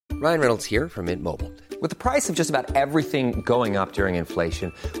Ryan Reynolds here from Mint Mobile. With the price of just about everything going up during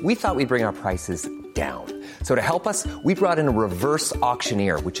inflation, we thought we'd bring our prices down. So to help us, we brought in a reverse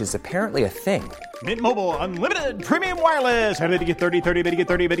auctioneer, which is apparently a thing. Mint Mobile Unlimited Premium Wireless. How to get 30, 30, bit to get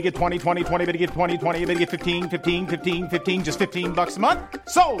 30, bit to get 20, 20, 20, bit to get 20, 20, bit to get 15, 15, 15, 15, just $15 a month?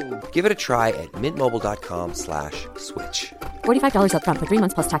 Sold! Give it a try at mintmobile.com/switch. $45 up front for 3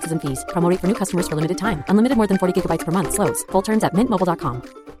 months plus taxes and fees. Promo rate for new customers for limited time. Unlimited more than 40 gigabytes per month. Slows full terms at mintmobile.com.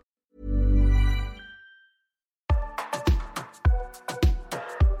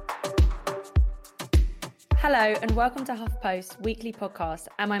 Hello and welcome to HuffPost's weekly podcast,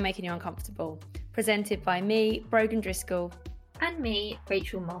 Am I Making You Uncomfortable? Presented by me, Brogan Driscoll. And me,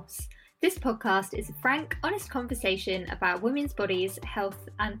 Rachel Moss. This podcast is a frank, honest conversation about women's bodies, health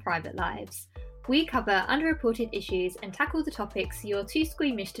and private lives. We cover underreported issues and tackle the topics you're too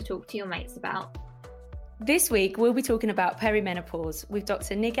squeamish to talk to your mates about. This week, we'll be talking about perimenopause with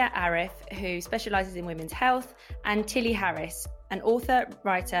Dr. Nigar Arif, who specialises in women's health, and Tilly Harris, an author,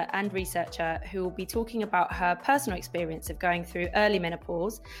 writer and researcher who will be talking about her personal experience of going through early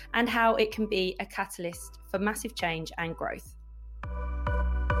menopause and how it can be a catalyst for massive change and growth.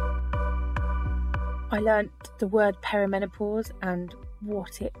 I learnt the word perimenopause and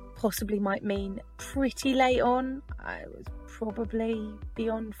what it possibly might mean pretty late on. I was probably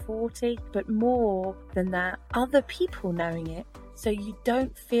beyond 40, but more than that, other people knowing it. So you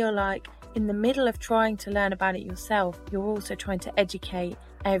don't feel like in the middle of trying to learn about it yourself, you're also trying to educate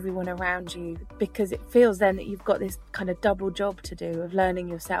everyone around you, because it feels then that you've got this kind of double job to do of learning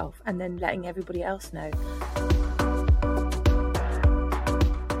yourself and then letting everybody else know.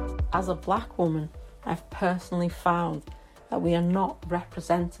 As a black woman, I've personally found that we are not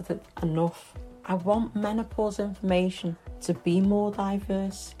represented enough. I want menopause information to be more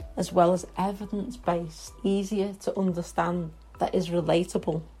diverse, as well as evidence-based, easier to understand, that is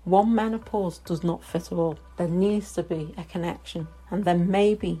relatable. One menopause does not fit all. There needs to be a connection, and then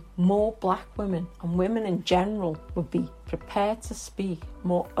maybe more black women and women in general would be prepared to speak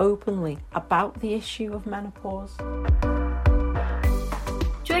more openly about the issue of menopause.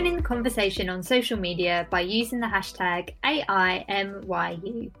 Join in the conversation on social media by using the hashtag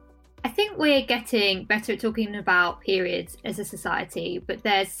AIMYU. I think we're getting better at talking about periods as a society, but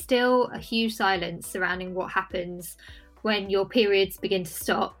there's still a huge silence surrounding what happens when your periods begin to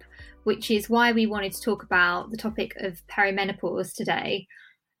stop, which is why we wanted to talk about the topic of perimenopause today.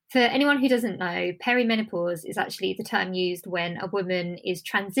 For anyone who doesn't know, perimenopause is actually the term used when a woman is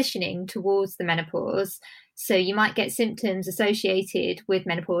transitioning towards the menopause. So you might get symptoms associated with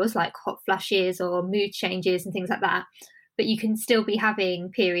menopause, like hot flushes or mood changes and things like that. But you can still be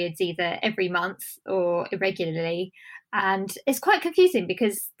having periods either every month or irregularly. And it's quite confusing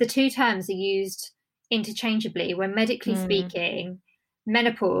because the two terms are used interchangeably when medically speaking,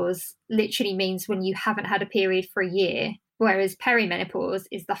 menopause literally means when you haven't had a period for a year, whereas perimenopause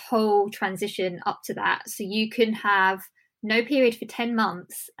is the whole transition up to that. So you can have no period for 10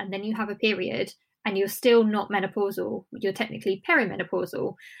 months and then you have a period and you're still not menopausal. You're technically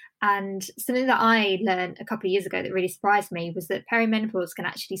perimenopausal. And something that I learned a couple of years ago that really surprised me was that perimenopause can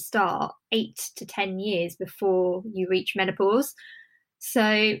actually start 8 to 10 years before you reach menopause.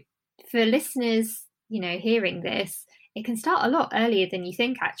 So for listeners, hearing this, it can start a lot earlier than you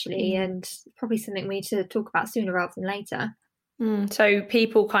think, actually, and probably something we need to talk about sooner rather than later. So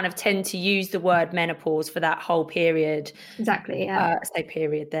people kind of tend to use the word menopause for that whole period. Exactly, yeah. Say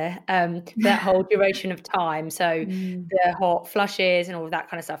period there. That whole duration of time. So the hot flushes and all of that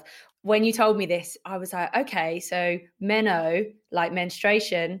kind of stuff. When you told me this, I was like, okay, so meno, like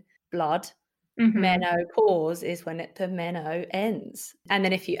menstruation, blood. Menopause is when the meno ends. And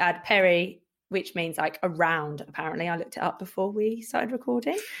then if you add peri, which means like around, apparently. I looked it up before we started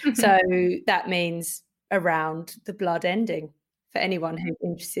recording. So that means around the blood ending, for anyone who's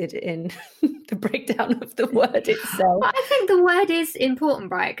interested in the breakdown of the word itself. I think the word is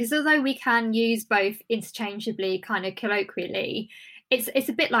important, right? Because although we can use both interchangeably, kind of colloquially, it's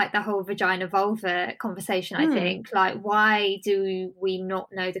a bit like the whole vagina-vulva conversation, I think. Like, why do we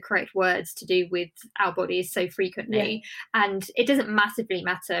not know the correct words to do with our bodies so frequently? Yeah. And it doesn't massively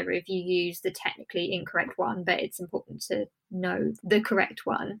matter if you use the technically incorrect one, but it's important to know the correct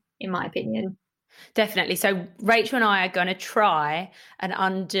one, in my opinion. Definitely. So Rachel and I are going to try and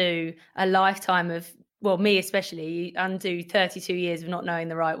undo a lifetime of, well, me especially, undo 32 years of not knowing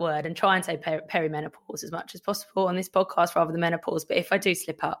the right word and try and say perimenopause as much as possible on this podcast rather than menopause. But if I do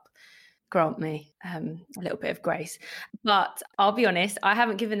slip up, grant me a little bit of grace. But I'll be honest, I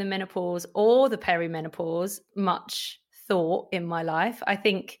haven't given the menopause or the perimenopause much thought in my life. I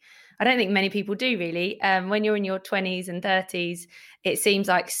think I don't think many people do really. When you're in your 20s and 30s, it seems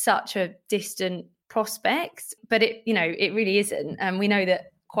like such a distant prospect, but it really isn't. And we know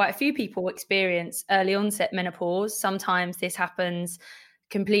that quite a few people experience early onset menopause. Sometimes this happens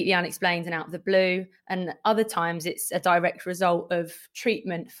completely unexplained and out of the blue, and other times it's a direct result of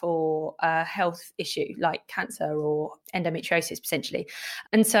treatment for a health issue like cancer or endometriosis potentially.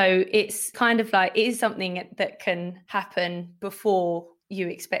 And so it's kind of like, it is something that can happen before you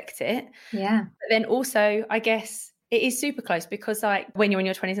expect it. Yeah. But then also, I guess it is super close, because like when you're in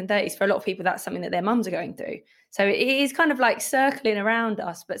your 20s and 30s, for a lot of people, that's something that their mums are going through. So it is kind of like circling around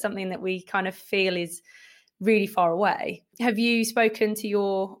us, but something that we kind of feel is really far away. Have you spoken to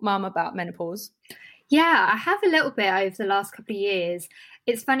your mum about menopause? Yeah, I have a little bit over the last couple of years.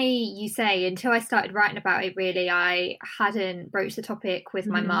 It's funny you say, until I started writing about it, really, I hadn't broached the topic with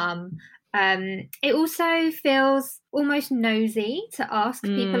my mum. It also feels almost nosy to ask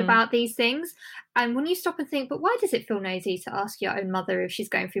people about these things. And when you stop and think, but why does it feel nosy to ask your own mother if she's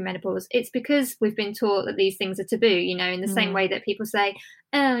going through menopause? It's because we've been taught that these things are taboo, in the same way that people say,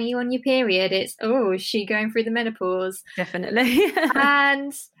 oh, are you on your period? It's, oh, is she going through the menopause? Definitely.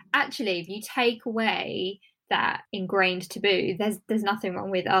 And actually, if you take away that ingrained taboo, there's nothing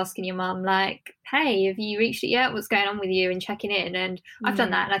wrong with asking your mum, like, hey, have you reached it yet? What's going on with you? And checking in. And I've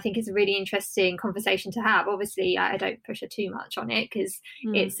done that, and I think it's a really interesting conversation to have. Obviously, I don't push her too much on it, because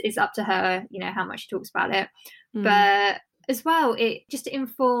it's up to her, how much she talks about it. But as well, it just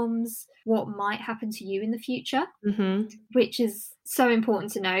informs what might happen to you in the future, which is so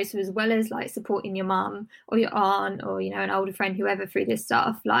important to know. So as well as like supporting your mum or your aunt or an older friend, whoever, through this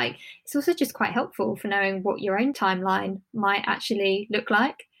stuff, like it's also just quite helpful for knowing what your own timeline might actually look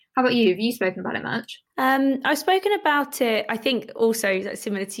like. How about you? Have you spoken about it much? I've spoken about it, I think, also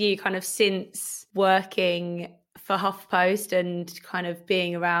similar to you, kind of since working for HuffPost and kind of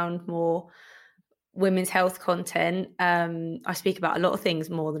being around more women's health content. I speak about a lot of things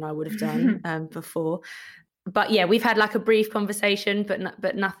more than I would have done before. But yeah, we've had like a brief conversation,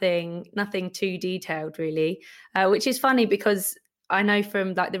 but nothing too detailed really, which is funny because I know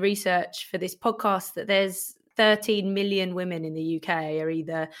from like the research for this podcast that there's 13 million women in the UK are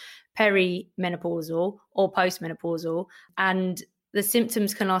either perimenopausal or postmenopausal, and the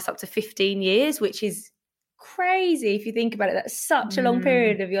symptoms can last up to 15 years, which is crazy if you think about it. That's such a long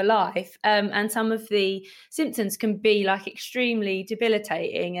period of your life, and some of the symptoms can be like extremely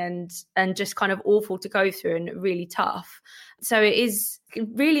debilitating and just kind of awful to go through and really tough. So it is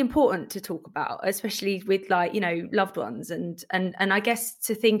really important to talk about, especially with like loved ones, and I guess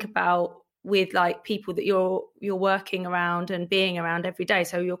to think about with like people that you're working around and being around every day,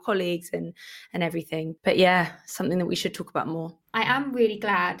 so your colleagues and everything. But yeah, something that we should talk about more. I am really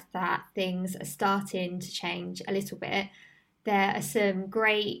glad that things are starting to change a little bit. There are some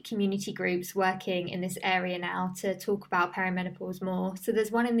great community groups working in this area now to talk about perimenopause more. So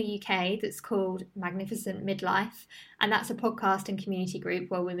there's one in the UK that's called Magnificent Midlife, and that's a podcast and community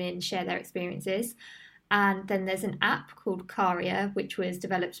group where women share their experiences. And then there's an app called Caria, which was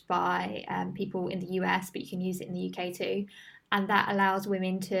developed by people in the US, but you can use it in the UK too. And that allows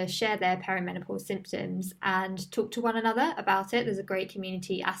women to share their perimenopause symptoms and talk to one another about it. There's a great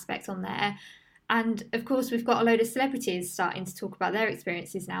community aspect on there. And of course, we've got a load of celebrities starting to talk about their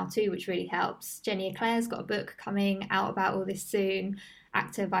experiences now too, which really helps. Jenny Eclair's got a book coming out about all this soon.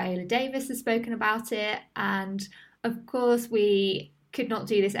 Actor Viola Davis has spoken about it. And of course, we could not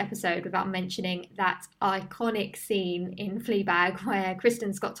do this episode without mentioning that iconic scene in Fleabag where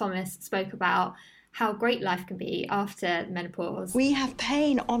Kristen Scott Thomas spoke about how great life can be after menopause. We have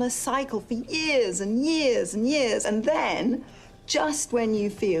pain on a cycle for years and years and years, and then just when you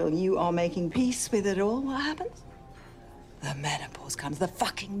feel you are making peace with it all, what happens? The menopause comes. The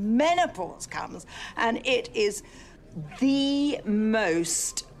fucking menopause comes, and it is the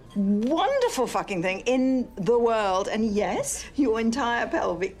most wonderful fucking thing in the world. And yes, your entire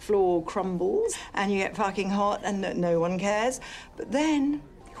pelvic floor crumbles and you get fucking hot and no one cares, but then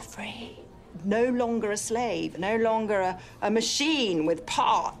you're free. No longer a slave, no longer a machine with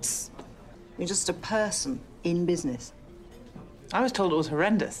parts. You're just a person in business. I was told it was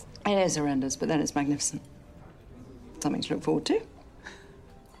horrendous. It is horrendous, but then it's magnificent. Something to look forward to.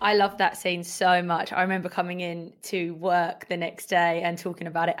 I love that scene so much. I remember coming in to work the next day and talking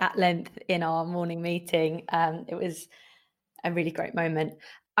about it at length in our morning meeting. It was a really great moment.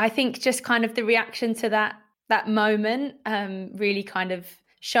 I think just kind of the reaction to that moment really kind of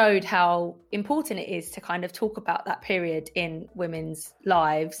showed how important it is to kind of talk about that period in women's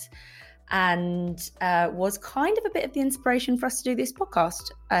lives, and was kind of a bit of the inspiration for us to do this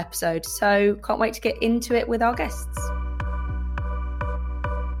podcast episode. So can't wait to get into it with our guests.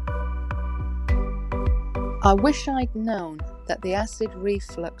 I wish I'd known that the acid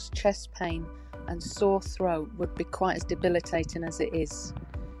reflux, chest pain and sore throat would be quite as debilitating as it is.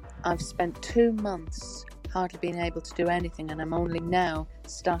 I've spent 2 months hardly being able to do anything, and I'm only now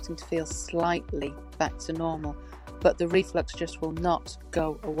starting to feel slightly back to normal, but the reflux just will not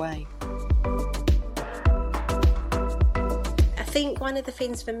go away. I think one of the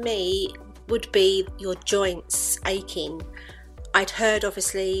things for me would be your joints aching. I'd heard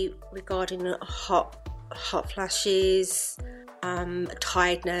obviously regarding hot flashes,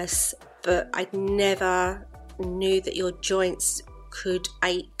 tiredness, but I'd never knew that your joints could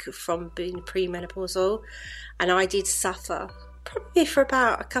ache from being premenopausal, and I did suffer probably for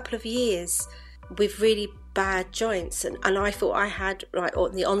about a couple of years with really bad joints, and I thought I had like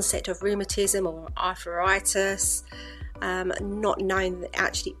the onset of rheumatism or arthritis, not knowing that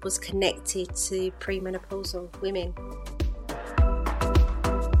actually it was connected to premenopausal women.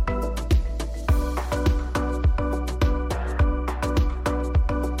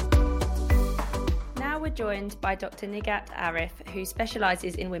 Joined by Dr. Nighat Arif, who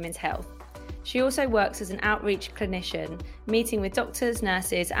specialises in women's health. She also works as an outreach clinician, meeting with doctors,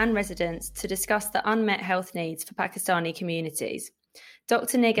 nurses and residents to discuss the unmet health needs for Pakistani communities.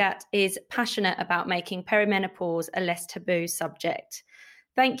 Dr. Nighat is passionate about making perimenopause a less taboo subject.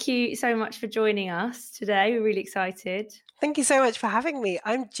 Thank you so much for joining us today. We're really excited. Thank you so much for having me.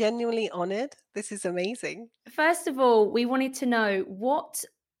 I'm genuinely honoured. This is amazing. First of all, we wanted to know, what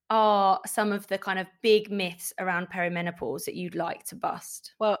are some of the kind of big myths around perimenopause that you'd like to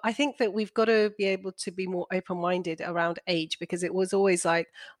bust? Well, I think that we've got to be able to be more open-minded around age, because it was always like,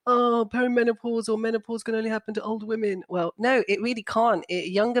 oh, perimenopause or menopause can only happen to older women. Well, no, it really can't.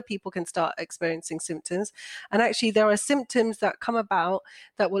 Younger people can start experiencing symptoms. And actually, there are symptoms that come about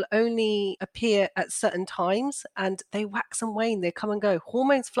that will only appear at certain times, and they wax and wane. They come and go.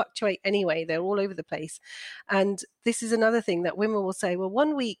 Hormones fluctuate anyway. They're all over the place. And this is another thing that women will say, well,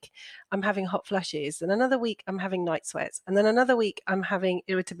 1 week I'm having hot flushes, and another week I'm having night sweats, and then another week I'm having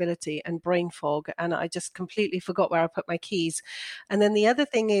irritability and brain fog, and I just completely forgot where I put my keys. And then the other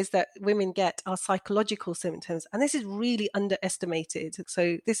thing is that women get are psychological symptoms, and this is really underestimated.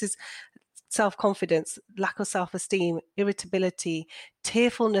 So this is self-confidence, lack of self-esteem, irritability,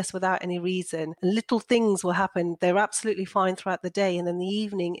 tearfulness without any reason. Little things will happen. They're absolutely fine throughout the day, and then the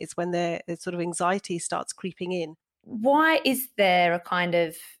evening is when their sort of anxiety starts creeping in. Why is there a kind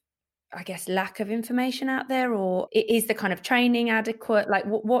of, I guess, lack of information out there, or is the kind of training adequate? Like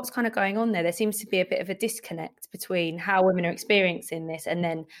what's kind of going on there? There seems to be a bit of a disconnect between how women are experiencing this and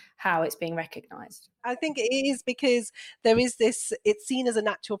then how it's being recognised. I think it is because there is this, it's seen as a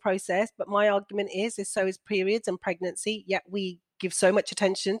natural process, but my argument is so is periods and pregnancy, yet we give so much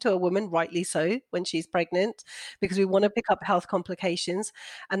attention to a woman, rightly so, when she's pregnant, because we want to pick up health complications.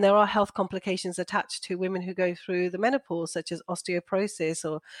 And there are health complications attached to women who go through the menopause, such as osteoporosis,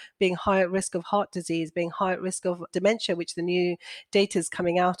 or being high at risk of heart disease, being high at risk of dementia, which the new data is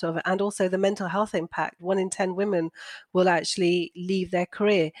coming out of, and also the mental health impact. 1 in 10 women will actually leave their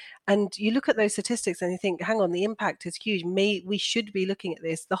career. And you look at those statistics and you think, hang on, the impact is huge. We should be looking at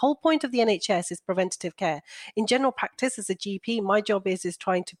this. The whole point of the NHS is preventative care. In general practice, as a GP, my job is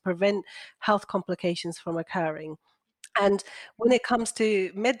trying to prevent health complications from occurring. And when it comes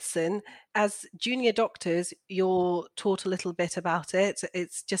to medicine, as junior doctors, you're taught a little bit about it.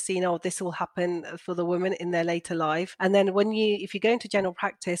 It's just seen, oh, this will happen for the women in their later life. And then if you go into general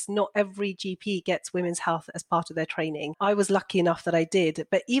practice, not every GP gets women's health as part of their training. I was lucky enough that I did.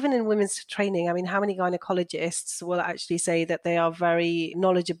 But even in women's training, I mean, how many gynecologists will actually say that they are very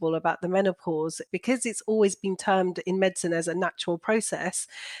knowledgeable about the menopause? Because it's always been termed in medicine as a natural process,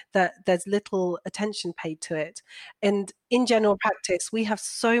 that there's little attention paid to it. And in general practice, we have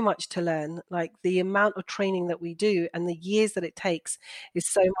so much to learn. Like the amount of training that we do and the years that it takes is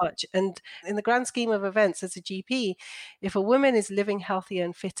so much. And in the grand scheme of events, as a GP, if a woman is living healthier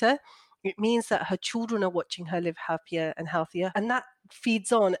and fitter, it means that her children are watching her live happier and healthier, and that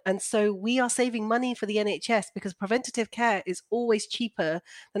feeds on. And so we are saving money for the NHS, because preventative care is always cheaper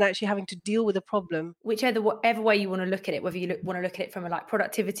than actually having to deal with a problem. Whatever way you want to look at it, whether you want to look at it from a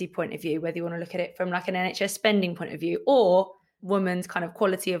productivity point of view, whether you want to look at it from an NHS spending point of view, or woman's kind of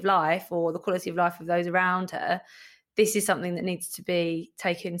quality of life, or the quality of life of those around her, this is something that needs to be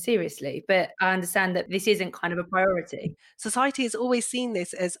taken seriously. But I understand that this isn't kind of a priority. Society has always seen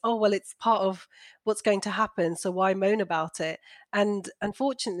this as, oh, well, it's part of what's going to happen, so why moan about it? And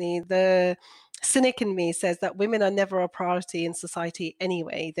unfortunately, the cynic in me says that women are never a priority in society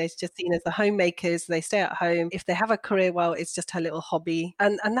anyway. They're just seen as the homemakers. They stay at home. If they have a career, well, it's just her little hobby.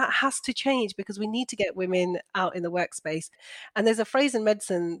 And that has to change, because we need to get women out in the workspace. And there's a phrase in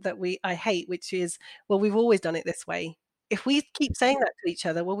medicine that I hate, which is, well, we've always done it this way. If we keep saying that to each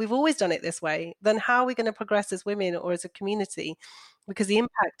other, well, we've always done it this way, then how are we going to progress as women or as a community? Because the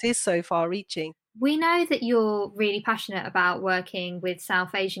impact is so far reaching. We know that you're really passionate about working with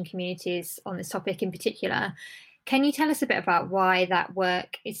South Asian communities on this topic in particular. Can you tell us a bit about why that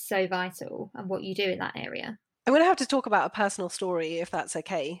work is so vital and what you do in that area? I'm going to have to talk about a personal story, if that's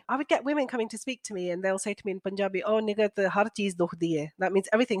okay. I would get women coming to speak to me and they'll say to me in Punjabi, oh, nigga, har cheez dukhdi hai. That means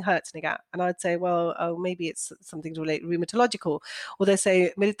everything hurts, nigga. And I'd say, well, maybe it's something related rheumatological. Or they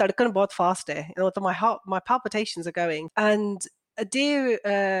say, meri tadkan bahut fast hai. My palpitations are going. And a dear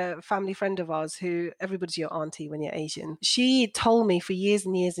family friend of ours, who everybody's your auntie when you're Asian, she told me for years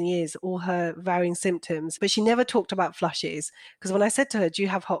and years and years all her varying symptoms, but she never talked about flushes. Because when I said to her, do you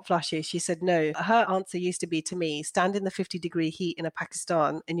have hot flushes? She said no. Her answer used to be to me, stand in the 50-degree heat in a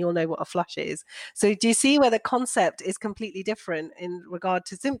Pakistan and you'll know what a flush is. So do you see where the concept is completely different in regard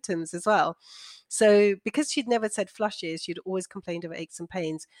to symptoms as well? So because she'd never said flushes, she'd always complained of aches and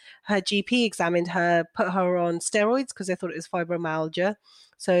pains. Her GP examined her, put her on steroids because they thought it was fibromyalgia.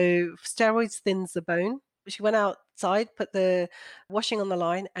 So steroids thins the bone. She went outside, put the washing on the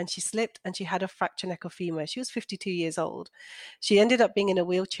line, and she slipped and she had a fracture neck of femur. She was 52 years old. She ended up being in a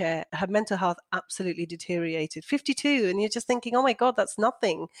wheelchair. Her mental health absolutely deteriorated. 52, and you're just thinking, oh my God, that's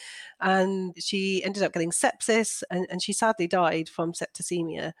nothing. And she ended up getting sepsis, and she sadly died from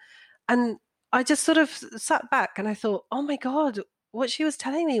septicemia. And I just sort of sat back and I thought, oh my God, what she was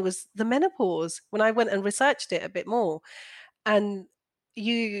telling me was the menopause, when I went and researched it a bit more. And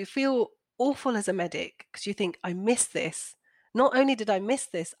you feel awful as a medic because you think, I missed this. Not only did I miss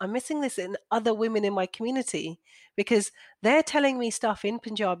this, I'm missing this in other women in my community, because they're telling me stuff in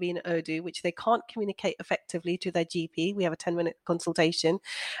Punjabi and Urdu, which they can't communicate effectively to their GP. We have a 10-minute consultation.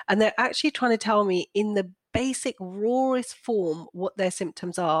 And they're actually trying to tell me in the basic, rawest form what their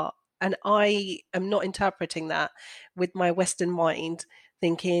symptoms are. And I am not interpreting that with my Western mind,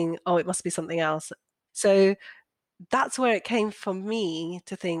 thinking, oh, it must be something else. So that's where it came from me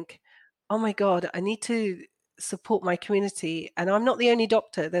to think, oh my God, I need to support my community. And I'm not the only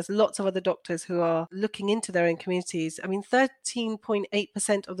doctor. There's lots of other doctors who are looking into their own communities. I mean,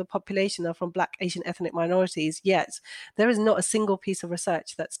 13.8% of the population are from Black, Asian, ethnic minorities, yet there is not a single piece of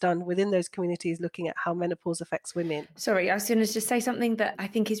research that's done within those communities looking at how menopause affects women. Sorry, I was going to just say something that I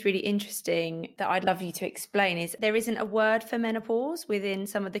think is really interesting that I'd love you to explain is there isn't a word for menopause within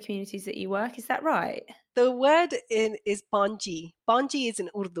some of the communities that you work. Is that right? The word is banji. Banji is in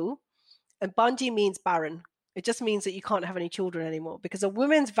Urdu, and banji means barren. It just means that you can't have any children anymore, because a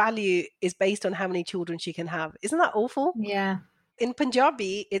woman's value is based on how many children she can have. Isn't that awful? Yeah. In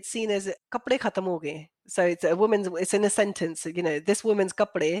Punjabi, it's seen as kapde khatam ho gaye. So it's in a sentence, this woman's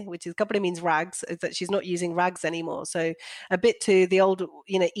kapde, which is kapde means rags, is that she's not using rags anymore. So a bit to the old,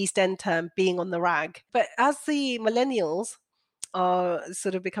 East End term, being on the rag. But as the millennials are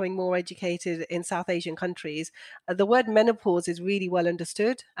sort of becoming more educated in South Asian countries, the word menopause is really well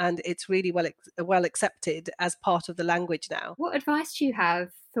understood and it's really well accepted as part of the language now. What advice do you have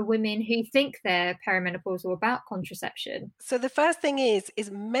for women who think they're perimenopausal about contraception? So the first thing is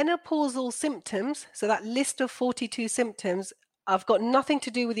menopausal symptoms. So that list of 42 symptoms have got nothing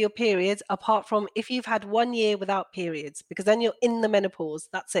to do with your periods, apart from if you've had 1 year without periods, because then you're in the menopause.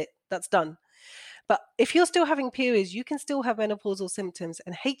 That's it. That's done. But if you're still having periods, you can still have menopausal symptoms,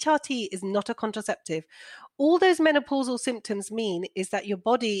 and HRT is not a contraceptive. All those menopausal symptoms mean is that your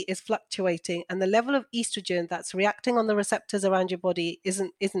body is fluctuating and the level of estrogen that's reacting on the receptors around your body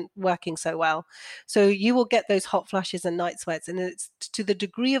isn't working so well. So you will get those hot flushes and night sweats, and it's to the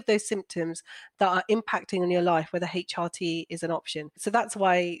degree of those symptoms that are impacting on your life whether HRT is an option. So that's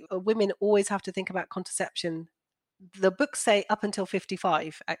why women always have to think about contraception. The books say up until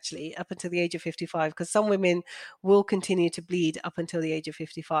 55, actually, up until the age of 55, because some women will continue to bleed up until the age of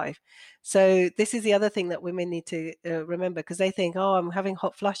 55. So this is the other thing that women need to remember, because they think, oh, I'm having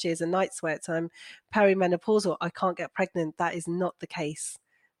hot flushes and night sweats, I'm perimenopausal, I can't get pregnant. That is not the case.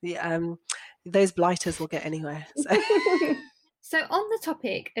 Those blighters will get anywhere. So on the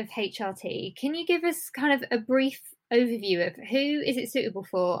topic of HRT, can you give us kind of a brief overview of who is it suitable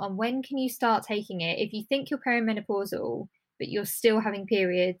for and when can you start taking it? If you think you're perimenopausal but you're still having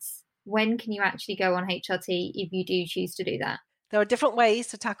periods, when can you actually go on HRT if you do choose to do that? There are different ways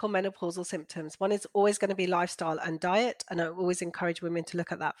to tackle menopausal symptoms. One is always going to be lifestyle and diet, and I always encourage women to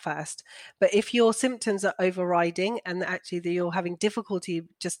look at that first. But if your symptoms are overriding and actually you're having difficulty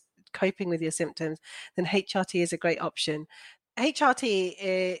just coping with your symptoms, then HRT is a great option.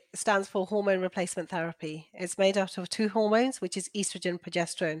 HRT stands for hormone replacement therapy. It's made out of 2 hormones, which is estrogen and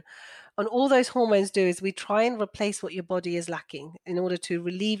progesterone. And all those hormones do is we try and replace what your body is lacking in order to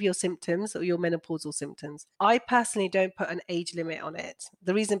relieve your symptoms or your menopausal symptoms. I personally don't put an age limit on it.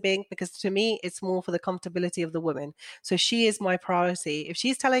 The reason being, because to me, it's more for the comfortability of the woman. So she is my priority. If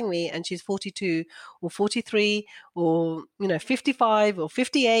she's telling me and she's 42 or 43 or 55 or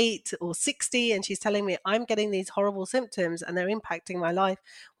 58 or 60, and she's telling me I'm getting these horrible symptoms and they're impacting my life,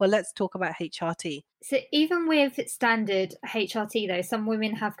 well, let's talk about HRT. So even with standard HRT, though, some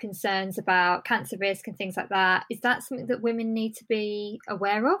women have concerns about cancer risk and things like that. Is that something that women need to be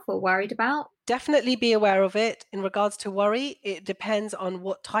aware of or worried about? Definitely be aware of it. In regards to worry, it depends on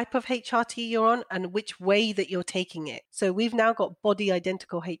what type of HRT you're on and which way that you're taking it. So we've now got body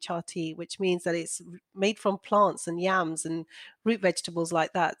identical HRT, which means that it's made from plants and yams and root vegetables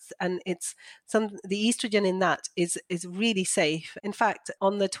like that. And the estrogen in that is really safe. In fact,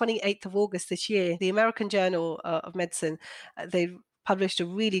 on the 28th of August this year, the American Journal of Medicine, they published a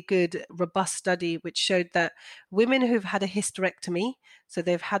really good, robust study which showed that women who've had a hysterectomy, so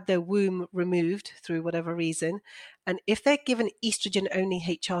they've had their womb removed through whatever reason, and if they're given estrogen-only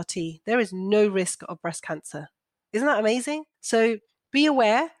HRT, there is no risk of breast cancer. Isn't that amazing? So be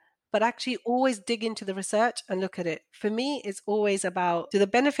aware, but actually always dig into the research and look at it. For me, it's always about, do the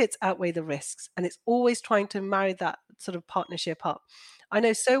benefits outweigh the risks? And it's always trying to marry that sort of partnership up. I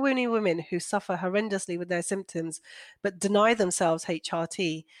know so many women who suffer horrendously with their symptoms, but deny themselves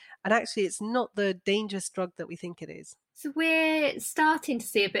HRT. And actually, it's not the dangerous drug that we think it is. So we're starting to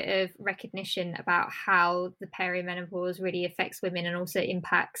see a bit of recognition about how the perimenopause really affects women and also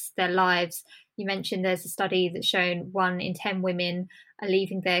impacts their lives. You mentioned there's a study that's shown 1 in 10 women are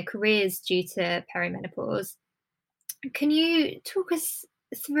leaving their careers due to perimenopause. Can you talk us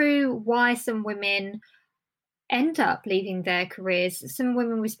through why some women end up leaving their careers? Some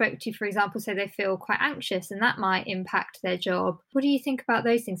women we spoke to, for example, say they feel quite anxious and that might impact their job. What do you think about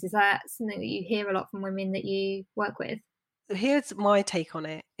those things? Is that something that you hear a lot from women that you work with? Here's my take on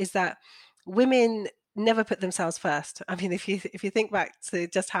it, is that women never put themselves first. I mean, if you think back to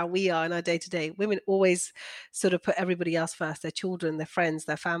just how we are in our day-to-day, women always sort of put everybody else first, their children, their friends,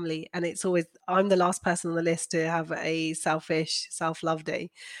 their family. And it's always, I'm the last person on the list to have a selfish self-love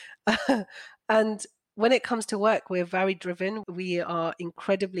day. And when it comes to work, we're very driven. We are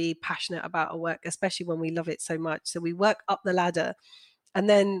incredibly passionate about our work, especially when we love it so much. So we work up the ladder, and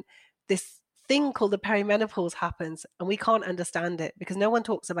then this thing called the perimenopause happens, and we can't understand it because no one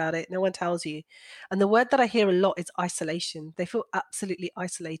talks about it. No one tells you. And the word that I hear a lot is isolation. They feel absolutely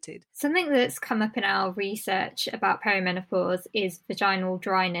isolated. Something that's come up in our research about perimenopause is vaginal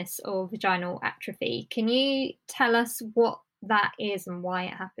dryness or vaginal atrophy. Can you tell us what that is and why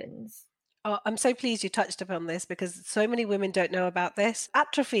it happens? Oh, I'm so pleased you touched upon this because so many women don't know about this.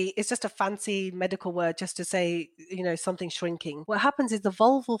 Atrophy is just a fancy medical word just to say, something shrinking. What happens is the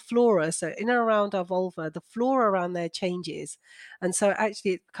vulval flora, so in and around our vulva, the flora around there changes. And so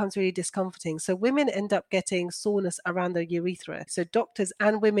actually it becomes really discomforting. So women end up getting soreness around their urethra. So doctors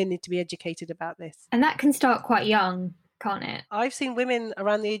and women need to be educated about this. And that can start quite young, can't it? I've seen women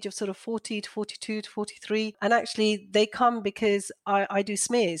around the age of sort of 40 to 42 to 43, and actually they come because I do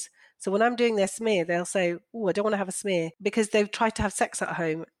smears. So when I'm doing their smear, they'll say, oh, I don't want to have a smear, because they've tried to have sex at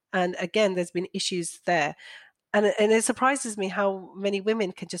home. And again, there's been issues there. And it surprises me how many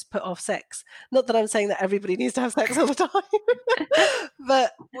women can just put off sex. Not that I'm saying that everybody needs to have sex all the time,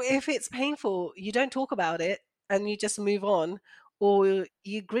 but if it's painful, you don't talk about it and you just move on, or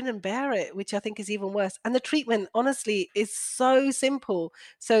you grin and bear it, which I think is even worse. And the treatment, honestly, is so simple.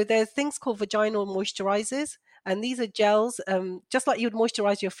 So there's things called vaginal moisturizers. And these are gels, just like you would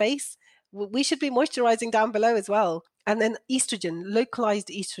moisturize your face. We should be moisturizing down below as well. And then estrogen, localized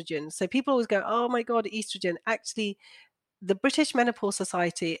estrogen. So people always go, oh my God, estrogen. Actually, the British Menopause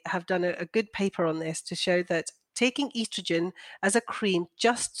Society have done a good paper on this to show that taking estrogen as a cream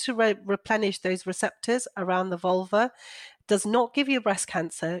just to replenish those receptors around the vulva does not give you breast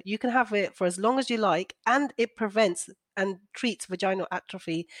cancer. You can have it for as long as you like, and it prevents and treats vaginal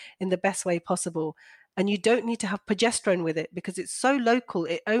atrophy in the best way possible. And you don't need to have progesterone with it because it's so local.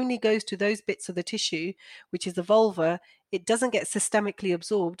 It only goes to those bits of the tissue, which is the vulva. It doesn't get systemically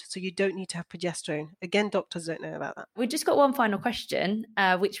absorbed, so you don't need to have progesterone. Again, doctors don't know about that. We've just got one final question,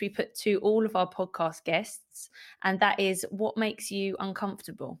 which we put to all of our podcast guests, and that is, what makes you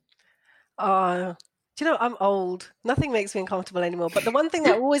uncomfortable? Do you know, I'm old. Nothing makes me uncomfortable anymore. But the one thing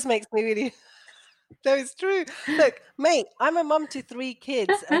that always makes me really... No, it's true. Look, mate, I'm a mum to 3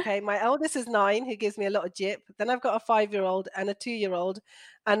 kids. Okay, my eldest is 9, who gives me a lot of jip. Then I've got a 5-year-old and a 2-year-old,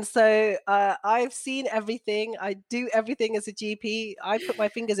 And so I've seen everything. I do everything as a GP. I put my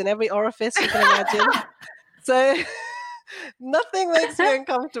fingers in every orifice you can imagine. So nothing makes me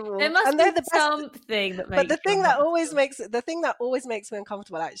uncomfortable. There must and be they're the best, something that makes but the thing that always makes me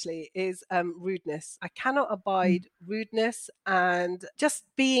uncomfortable actually is rudeness. I cannot abide rudeness and just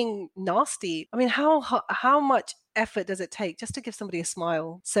being nasty. I mean, how much effort does it take just to give somebody a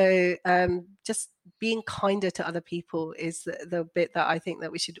smile? So just being kinder to other people is the bit that I think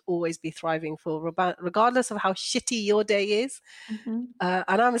that we should always be thriving for, regardless of how shitty your day is. Mm-hmm.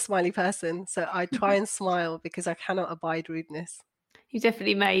 And I'm a smiley person, so I try and smile because I cannot abide rudeness. You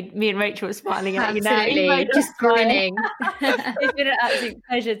definitely made me and Rachel were smiling at Absolutely. you now. Just grinning. It's been an absolute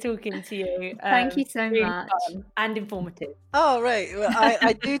pleasure talking to you. Thank you so really much. fun and informative. Oh, right. Well,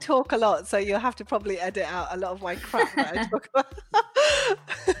 I do talk a lot, so you'll have to probably edit out a lot of my crap that I talk about.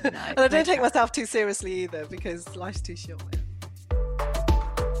 And I don't take myself too seriously either, because life's too short.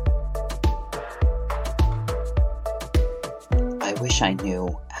 I wish I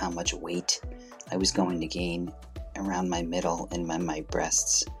knew how much weight I was going to gain around my middle and my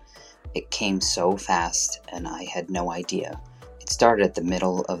breasts. It came so fast and I had no idea. It started at the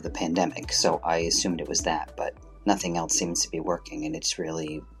middle of the pandemic, so I assumed it was that, but nothing else seems to be working, and it's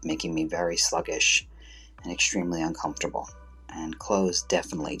really making me very sluggish and extremely uncomfortable. And clothes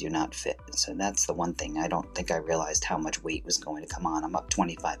definitely do not fit. So that's the one thing. I don't think I realized how much weight was going to come on. I'm up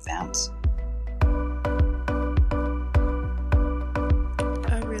 25 pounds.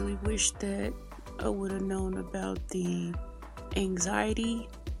 I really wish that I would have known about the anxiety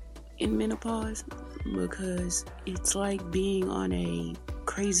in menopause, because it's like being on a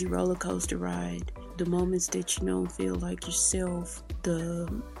crazy roller coaster ride. The moments that you don't feel like yourself,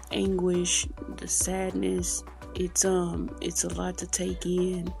 the anguish, the sadness, it's a lot to take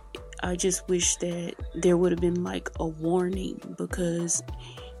in. I just wish that there would have been like a warning, because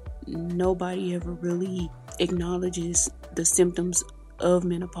nobody ever really acknowledges the symptoms of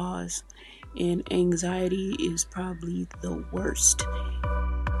menopause, and anxiety is probably the worst.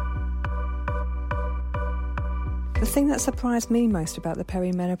 The thing that surprised me most about the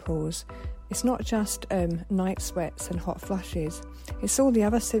perimenopause, it's not just night sweats and hot flushes, it's all the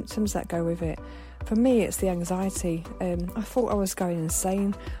other symptoms that go with it. For me, it's the anxiety. I thought I was going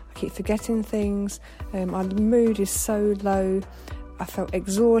insane. I keep forgetting things. My mood is so low. I felt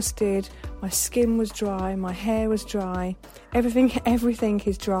exhausted. My skin was dry. My hair was dry. Everything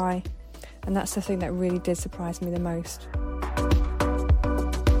is dry. And that's the thing that really did surprise me the most.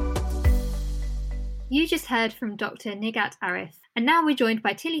 You just heard from Dr. Nighat Arif, and now we're joined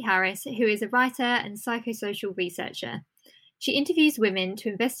by Tilly Harris, who is a writer and psychosocial researcher. She interviews women to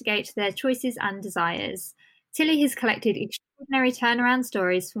investigate their choices and desires. Tilly has collected extraordinary turnaround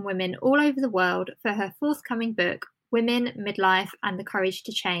stories from women all over the world for her forthcoming book, Women, Midlife and the Courage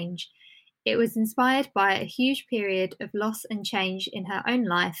to Change. It was inspired by a huge period of loss and change in her own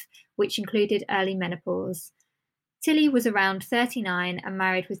life, which included early menopause. Tilly was around 39 and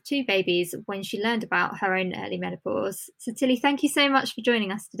married with 2 babies when she learned about her own early menopause. So Tilly, thank you so much for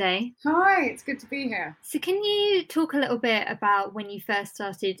joining us today. Hi, it's good to be here. So can you talk a little bit about when you first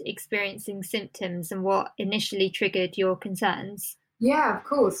started experiencing symptoms and what initially triggered your concerns? Yeah, of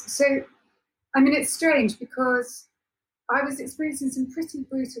course. So, I mean, it's strange because I was experiencing some pretty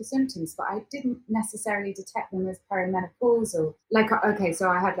brutal symptoms, but I didn't necessarily detect them as perimenopausal. Okay, so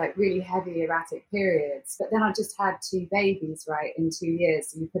I had like really heavy erratic periods, but then I just had 2 babies, right, in 2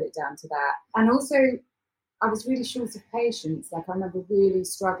 years, so you put it down to that. And also, I was really short of patience. Like, I remember really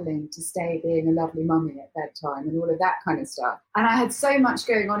struggling to stay being a lovely mummy at bedtime and all of that kind of stuff. And I had so much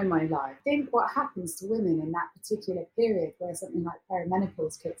going on in my life. I think what happens to women in that particular period where something like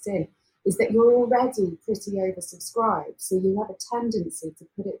perimenopause kicks in is that you're already pretty oversubscribed. So you have a tendency to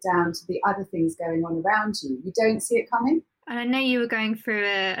put it down to the other things going on around you. You don't see it coming. And I know you were going through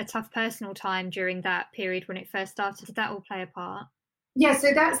a tough personal time during that period when it first started. Did that all play a part? Yeah,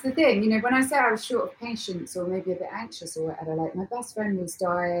 so that's the thing. You know, when I say I was short of patience or maybe a bit anxious or whatever, like my best friend was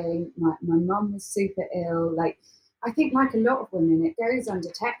dying, my mum was super ill. Like, I think like a lot of women, it goes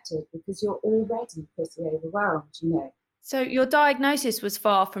undetected because you're already pretty overwhelmed, you know. So your diagnosis was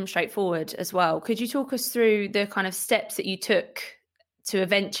far from straightforward as well. Could you talk us through the kind of steps that you took to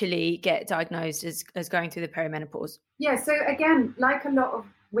eventually get diagnosed as going through the perimenopause? Yeah, so again, like a lot of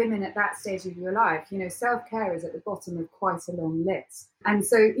women at that stage of your life, you know, self-care is at the bottom of quite a long list. And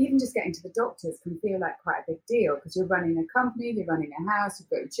so even just getting to the doctors can feel like quite a big deal because you're running a company, you're running a house, you've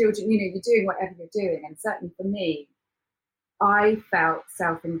got your children, you know, you're doing whatever you're doing. And certainly for me, I felt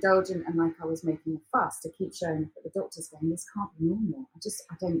self-indulgent and like I was making a fuss to keep showing up at the doctors going, this can't be normal.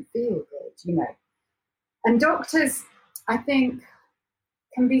 I don't feel good, you know. And doctors, I think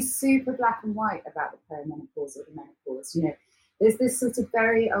can be super black and white about the perimenopause or the menopause. You know, there's this sort of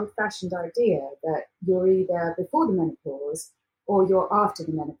very old-fashioned idea that you're either before the menopause or you're after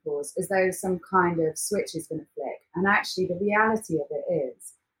the menopause, as though some kind of switch is going to flick. And actually, the reality of it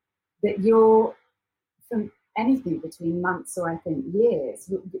is that you're, from anything between months or I think years,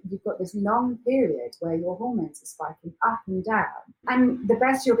 you've got this long period where your hormones are spiking up and down. And the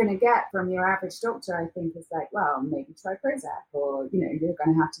best you're going to get from your average doctor, I think, is like, well, maybe try Prozac, or, you know, you're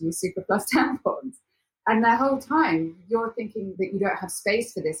going to have to use Super Plus tampons. And the whole time you're thinking that you don't have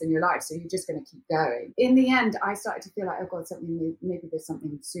space for this in your life, so you're just going to keep going. In the end, I started to feel like, oh God, maybe there's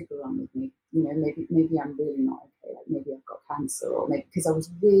something super wrong with me. You know, maybe I'm really not okay. Like maybe I've got cancer, or maybe because I was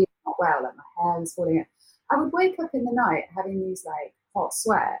really not well, like my hair was falling out. I would wake up in the night having these like hot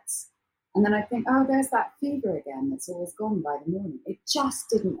sweats, and then I think, oh, there's that fever again that's always gone by the morning. It just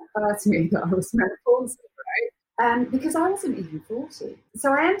didn't occur to me that I was menopausal, right? Because I wasn't even 40.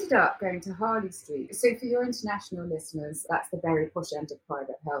 So I ended up going to Harley Street. So for your international listeners, that's the very posh end of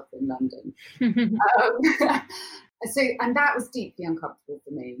private health in London. And that was deeply uncomfortable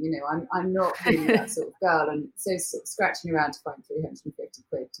for me. You know, I'm not really that sort of girl, and so sort of scratching around to find 350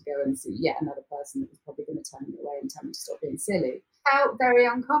 quid to go and see yet another person that was probably going to turn me away and tell me to stop being silly. Felt very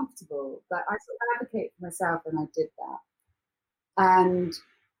uncomfortable, but I sort of advocated for myself, and I did that. And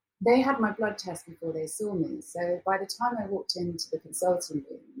they had my blood test before they saw me. So by the time I walked into the consulting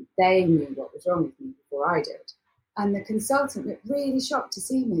room, they knew what was wrong with me before I did. And the consultant looked really shocked to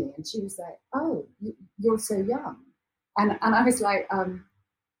see me, and she was like, "Oh, you're so young." And I was like, how do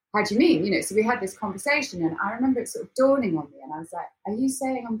you mean? You know, so we had this conversation, and I remember it sort of dawning on me, and I was like, are you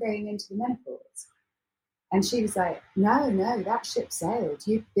saying I'm going into the menopause? And she was like, no, that ship sailed.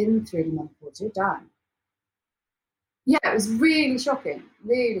 You've been through the menopause. You're done. Yeah, it was really shocking,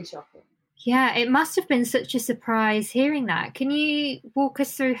 really shocking. Yeah, it must have been such a surprise hearing that. Can you walk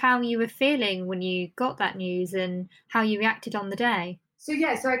us through how you were feeling when you got that news and how you reacted on the day? So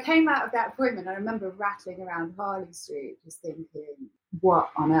I came out of that appointment. I remember rattling around Harley Street, just thinking, what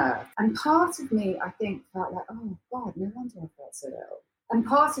on earth? And part of me, I think, felt like, oh God, no wonder I felt so ill. And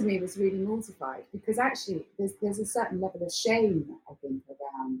part of me was really mortified, because actually there's a certain level of shame, I think,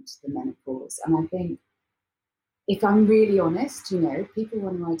 around the menopause. And I think, if I'm really honest, you know, people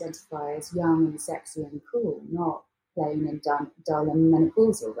want to identify as young and sexy and cool, not plain and dull and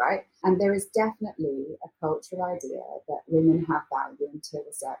menopausal, right? And there is definitely a cultural idea that women have value until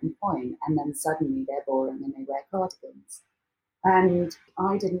a certain point, and then suddenly they're boring and they wear cardigans. And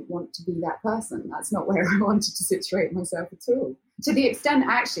I didn't want to be that person. That's not where I wanted to situate myself at all. To the extent,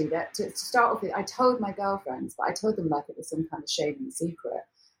 actually, that to start off with, I told my girlfriends, but I told them like it was some kind of shaming secret.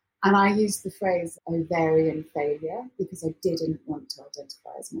 And I used the phrase ovarian failure because I didn't want to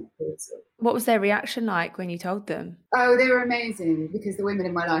identify as menopausal. What was their reaction like when you told them? Oh, they were amazing, because the women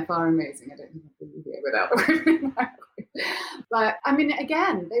in my life are amazing. I don't think I could be here without the women in my life. But I mean,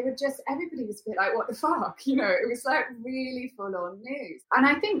 again, they were just, everybody was a bit like, what the fuck? You know, it was like really full on news. And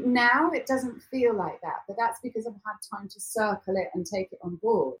I think now it doesn't feel like that, but that's because I've had time to circle it and take it on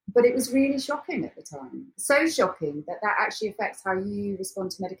board. But it was really shocking at the time. So shocking that actually affects how you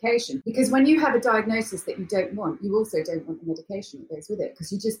respond to medication. Because when you have a diagnosis that you don't want, you also don't want the medication that goes with it,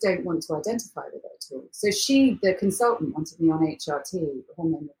 because you just don't want to identify with it at all. So the consultant, wanted me on HRT,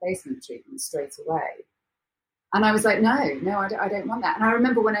 hormone replacement treatment, straight away. And I was like, no, I don't want that. And I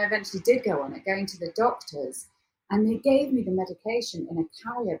remember when I eventually did go on it, going to the doctors, and they gave me the medication in a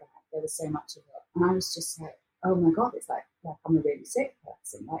carrier bag. There was so much of it. And I was just like, oh my God, it's like I'm a really sick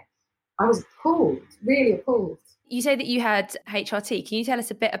person. Like, I was appalled, really appalled. You say that you had HRT. Can you tell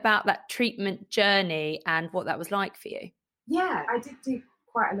us a bit about that treatment journey and what that was like for you? Yeah, I did do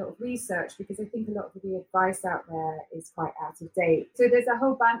quite a lot of research, because I think a lot of the advice out there is quite out of date. So there's a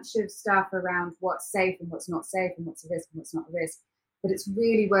whole bunch of stuff around what's safe and what's not safe, and what's a risk and what's not a risk. But it's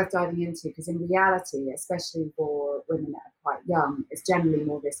really worth diving into, because in reality, especially for women that are quite young, it's generally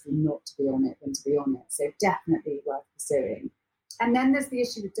more risky not to be on it than to be on it. So definitely worth pursuing. And then there's the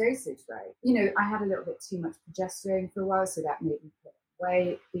issue with dosage, right? You know, I had a little bit too much progesterone for a while, so that made me put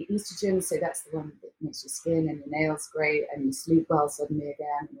weight. The estrogen, so that's the one that makes your skin and your nails great, and you sleep well suddenly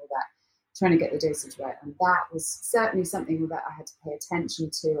again, and all that. Trying to get the dosage right. And that was certainly something that I had to pay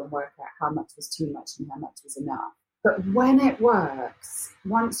attention to and work out how much was too much and how much was enough. But when it works,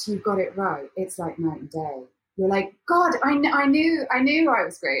 once you've got it right, it's like night and day. You're like, God, I knew I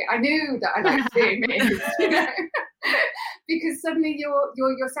was great. I knew that I liked being me, you know? Because suddenly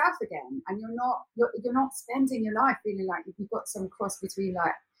you're yourself again, and you're not spending your life feeling like you've got some cross between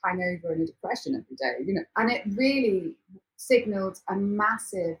like hangover and a depression every day, you know. And it really signaled a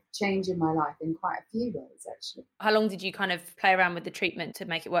massive change in my life in quite a few ways, actually. How long did you kind of play around with the treatment to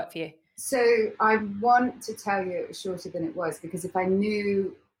make it work for you? So I want to tell you it was shorter than it was, because if I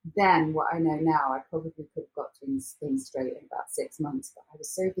knew then what I know now, I probably could have got things straight in about 6 months. But I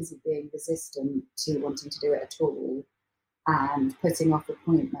was so busy being resistant to wanting to do it at all, and putting off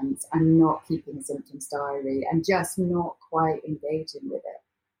appointments and not keeping a symptoms diary and just not quite engaging with it.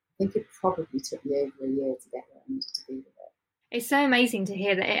 I think it probably took me over a year to get where I needed to be with it. It's so amazing to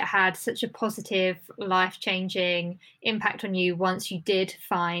hear that it had such a positive, life-changing impact on you once you did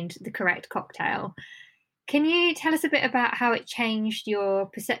find the correct cocktail. Can you tell us a bit about how it changed your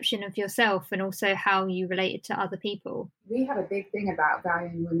perception of yourself and also how you related to other people? We have a big thing about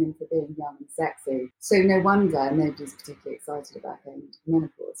valuing women for being young and sexy. So no wonder nobody's particularly excited about going into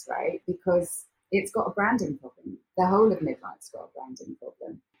menopause, right? Because it's got a branding problem. The whole of midlife's got a branding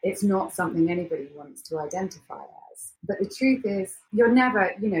problem. It's not something anybody wants to identify as. But the truth is, you're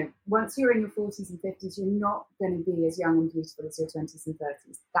never, once you're in your 40s and 50s, you're not going to be as young and beautiful as your 20s and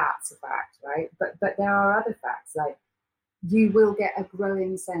 30s. That's a fact, right? But there are other facts, like you will get a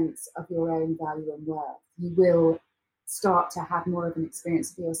growing sense of your own value and worth. You will start to have more of an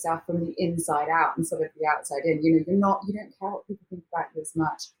experience of yourself from the inside out instead of the outside in. You don't care what people think about you as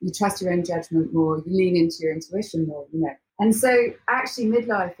much. You trust your own judgment more. You lean into your intuition more, And so actually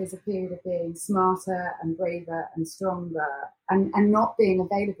midlife is a period of being smarter and braver and stronger and not being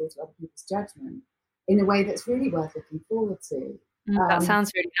available to other people's judgment in a way that's really worth looking forward to. That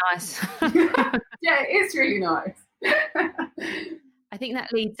sounds really nice. Yeah, it's really nice. I think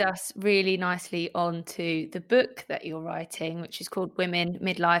that leads us really nicely on to the book that you're writing, which is called Women,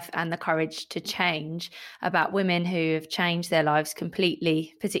 Midlife and the Courage to Change, about women who have changed their lives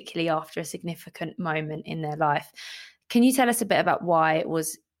completely, particularly after a significant moment in their life. Can you tell us a bit about why it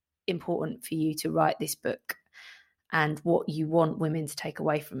was important for you to write this book and what you want women to take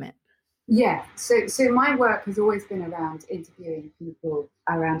away from it? Yeah, so my work has always been around interviewing people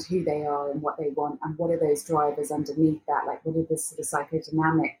around who they are and what they want and what are those drivers underneath that, like what are the sort of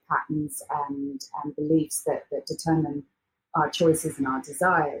psychodynamic patterns and beliefs that determine our choices and our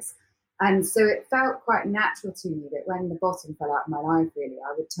desires. And so it felt quite natural to me that when the bottom fell out of my life, really,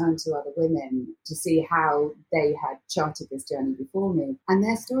 I would turn to other women to see how they had charted this journey before me. And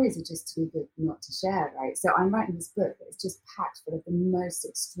their stories are just too good not to share, right? So I'm writing this book that is just packed full of the most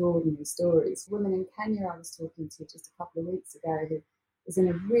extraordinary stories. Women in Kenya I was talking to just a couple of weeks ago who was in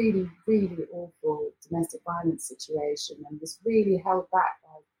a really, really awful domestic violence situation and was really held back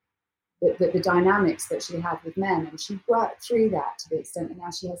by the dynamics that she had with men, and she worked through that to the extent that now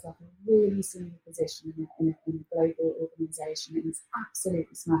she has like a really senior position in a global organisation and is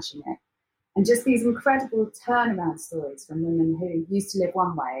absolutely smashing it. And just these incredible turnaround stories from women who used to live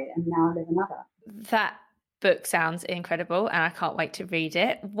one way and now live another. That book sounds incredible and I can't wait to read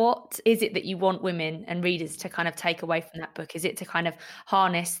it. What is it that you want women and readers to kind of take away from that book? Is it to kind of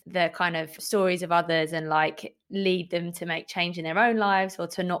harness the kind of stories of others and like lead them to make change in their own lives, or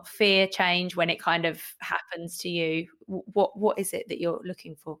to not fear change when it kind of happens to you? What is it that you're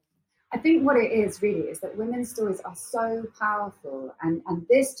looking for? I think what it is really is that women's stories are so powerful, and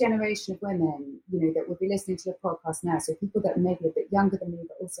this generation of women, that will be listening to the podcast now, so people that are maybe a bit younger than me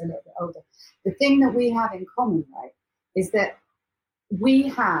but also a little bit older, the thing that we have in common, right, is that we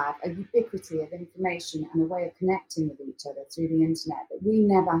have a ubiquity of information and a way of connecting with each other through the internet that we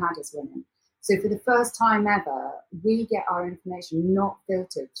never had as women. So for the first time ever, we get our information not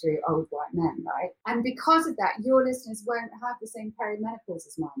filtered through old white men, right? And because of that, your listeners won't have the same perimenopause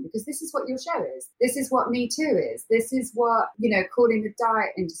as mine, because this is what your show is. This is what Me Too is. This is what, calling the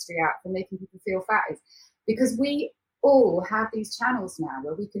diet industry out for making people feel fat is. Because we all have these channels now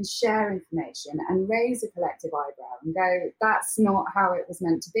where we can share information and raise a collective eyebrow and go, that's not how it was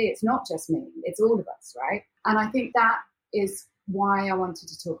meant to be. It's not just me, it's all of us, right? And I think that is why I wanted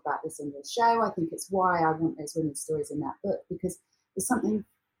to talk about this on your show. I think it's why I want those women's stories in that book, because there's something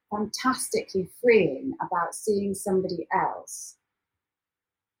fantastically freeing about seeing somebody else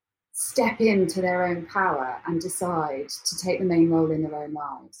step into their own power and decide to take the main role in their own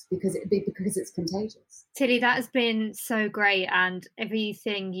lives, because it's contagious. Tilly, that has been so great, and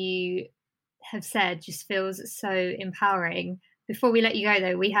everything you have said just feels so empowering. Before we let you go,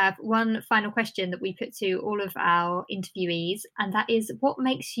 though, we have one final question that we put to all of our interviewees, and that is, what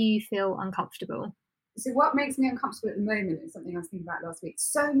makes you feel uncomfortable? So what makes me uncomfortable at the moment is something I was thinking about last week.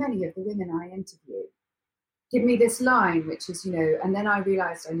 So many of the women I interview give me this line, which is, and then I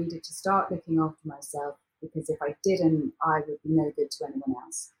realised I needed to start looking after myself, because if I didn't, I would be no good to anyone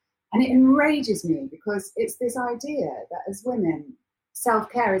else. And it enrages me, because it's this idea that as women,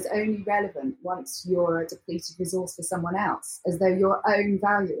 self-care is only relevant once you're a depleted resource for someone else, as though your own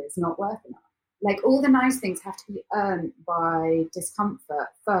value is not worth enough. Like, all the nice things have to be earned by discomfort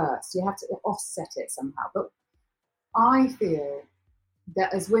first. You have to offset it somehow. But I feel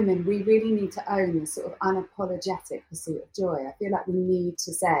that as women, we really need to own this sort of unapologetic pursuit of joy. I feel like we need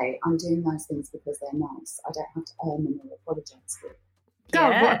to say, I'm doing nice things because they're nice. I don't have to earn them or apologise for it.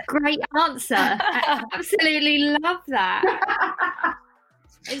 God, what a great answer. I absolutely love that.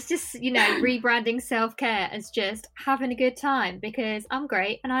 It's just, rebranding self-care as just having a good time because I'm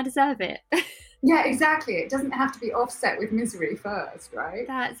great and I deserve it. Yeah, exactly. It doesn't have to be offset with misery first, right?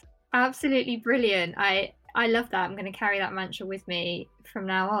 That's absolutely brilliant. I love that. I'm going to carry that mantra with me from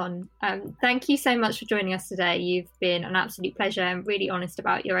now on. Thank you so much for joining us today. You've been an absolute pleasure and really honest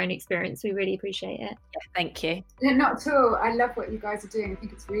about your own experience. We really appreciate it. Yeah, thank you. No, not at all. I love what you guys are doing. I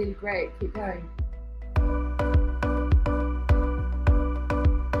think it's really great. Keep going.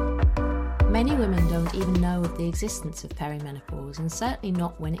 Many women don't even know of the existence of perimenopause, and certainly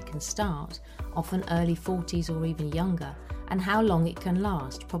not when it can start, often early 40s or even younger, and how long it can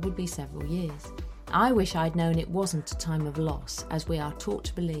last, probably several years. I wish I'd known it wasn't a time of loss, as we are taught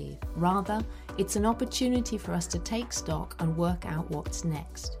to believe. Rather, it's an opportunity for us to take stock and work out what's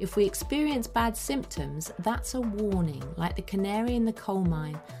next. If we experience bad symptoms, that's a warning, like the canary in the coal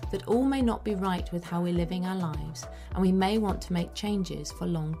mine, that all may not be right with how we're living our lives, and we may want to make changes for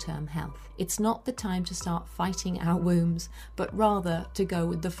long-term health. It's not the time to start fighting our wombs, but rather to go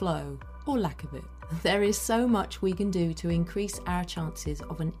with the flow, or lack of it. There is so much we can do to increase our chances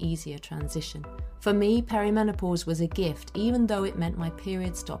of an easier transition. For me, perimenopause was a gift, even though it meant my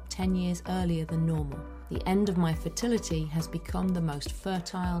period stopped 10 years earlier than normal. The end of my fertility has become the most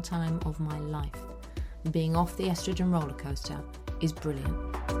fertile time of my life. Being off the estrogen roller coaster is brilliant.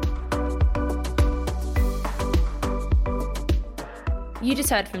 You just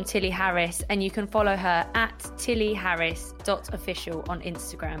heard from Tilly Harris, and you can follow her at tillyharris.official on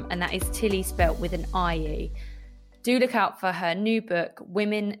Instagram, and that is Tilly spelt with an IE. Do look out for her new book,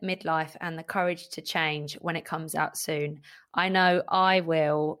 Women, Midlife and the Courage to Change, when it comes out soon. I know I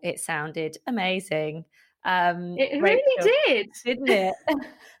will. It sounded amazing. It Rachel, really did. Didn't it?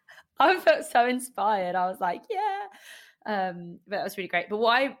 I felt so inspired. I was like, yeah. But that was really great. But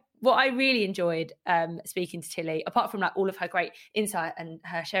what I really enjoyed speaking to Tilly, apart from like all of her great insight and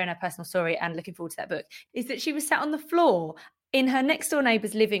her sharing her personal story and looking forward to that book, is that she was sat on the floor in her next door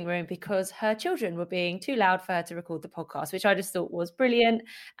neighbour's living room because her children were being too loud for her to record the podcast, which I just thought was brilliant.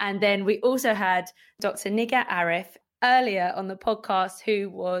 And then we also had Dr. Nigar Arif earlier on the podcast, who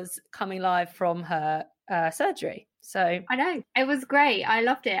was coming live from her surgery. So I know, it was great. I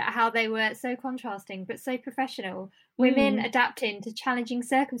loved it, how they were so contrasting but so professional. Women adapting to challenging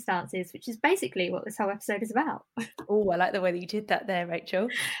circumstances, which is basically what this whole episode is about. Oh, I like the way that you did that there, Rachel.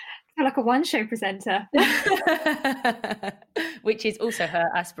 I feel like a one-show presenter. Which is also her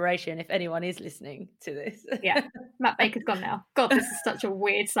aspiration, if anyone is listening to this. Yeah, Matt Baker's gone now. God, this is such a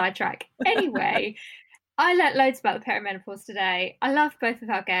weird sidetrack. Anyway, I learnt loads about the perimenopause today. I loved both of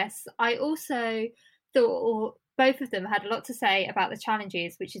our guests. I also thought both of them had a lot to say about the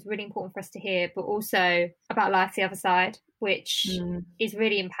challenges, which is really important for us to hear, but also about life the other side, which is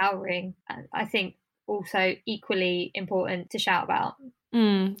really empowering. And I think also equally important to shout about.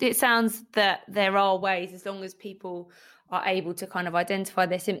 It sounds that there are ways, as long as people are able to kind of identify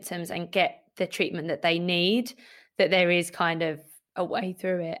their symptoms and get the treatment that they need, that there is kind of a way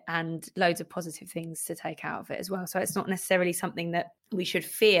through it and loads of positive things to take out of it as well. So it's not necessarily something that we should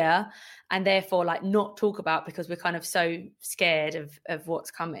fear and therefore like not talk about because we're kind of so scared of what's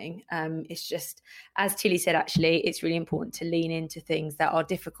coming. It's just, as Tilly said, actually, it's really important to lean into things that are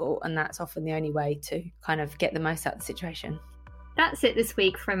difficult, and that's often the only way to kind of get the most out of the situation. That's it this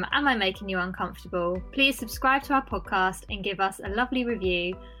week from Am I Making You Uncomfortable? Please subscribe to our podcast and give us a lovely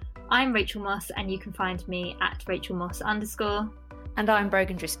review. I'm Rachel Moss, and you can find me at Rachel Moss _. And I'm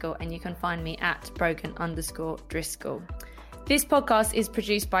Brogan Driscoll, and you can find me at Brogan_Driscoll. This podcast is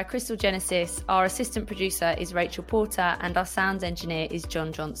produced by Crystal Genesis. Our assistant producer is Rachel Porter, and our sound engineer is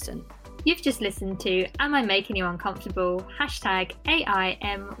John Johnston. You've just listened to Am I Making You Uncomfortable?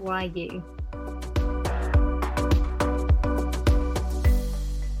 #AIMYU.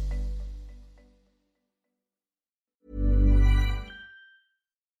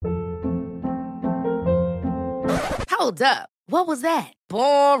 Hold up. What was that?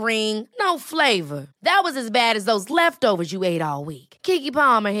 Boring. No flavor. That was as bad as those leftovers you ate all week. Keke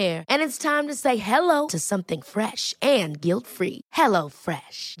Palmer here, and it's time to say hello to something fresh and guilt-free. Hello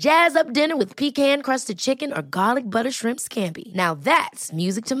Fresh. Jazz up dinner with pecan-crusted chicken or garlic butter shrimp scampi. Now that's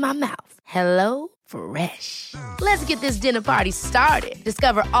music to my mouth. Hello Fresh. Let's get this dinner party started.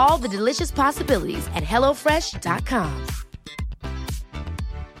 Discover all the delicious possibilities at HelloFresh.com.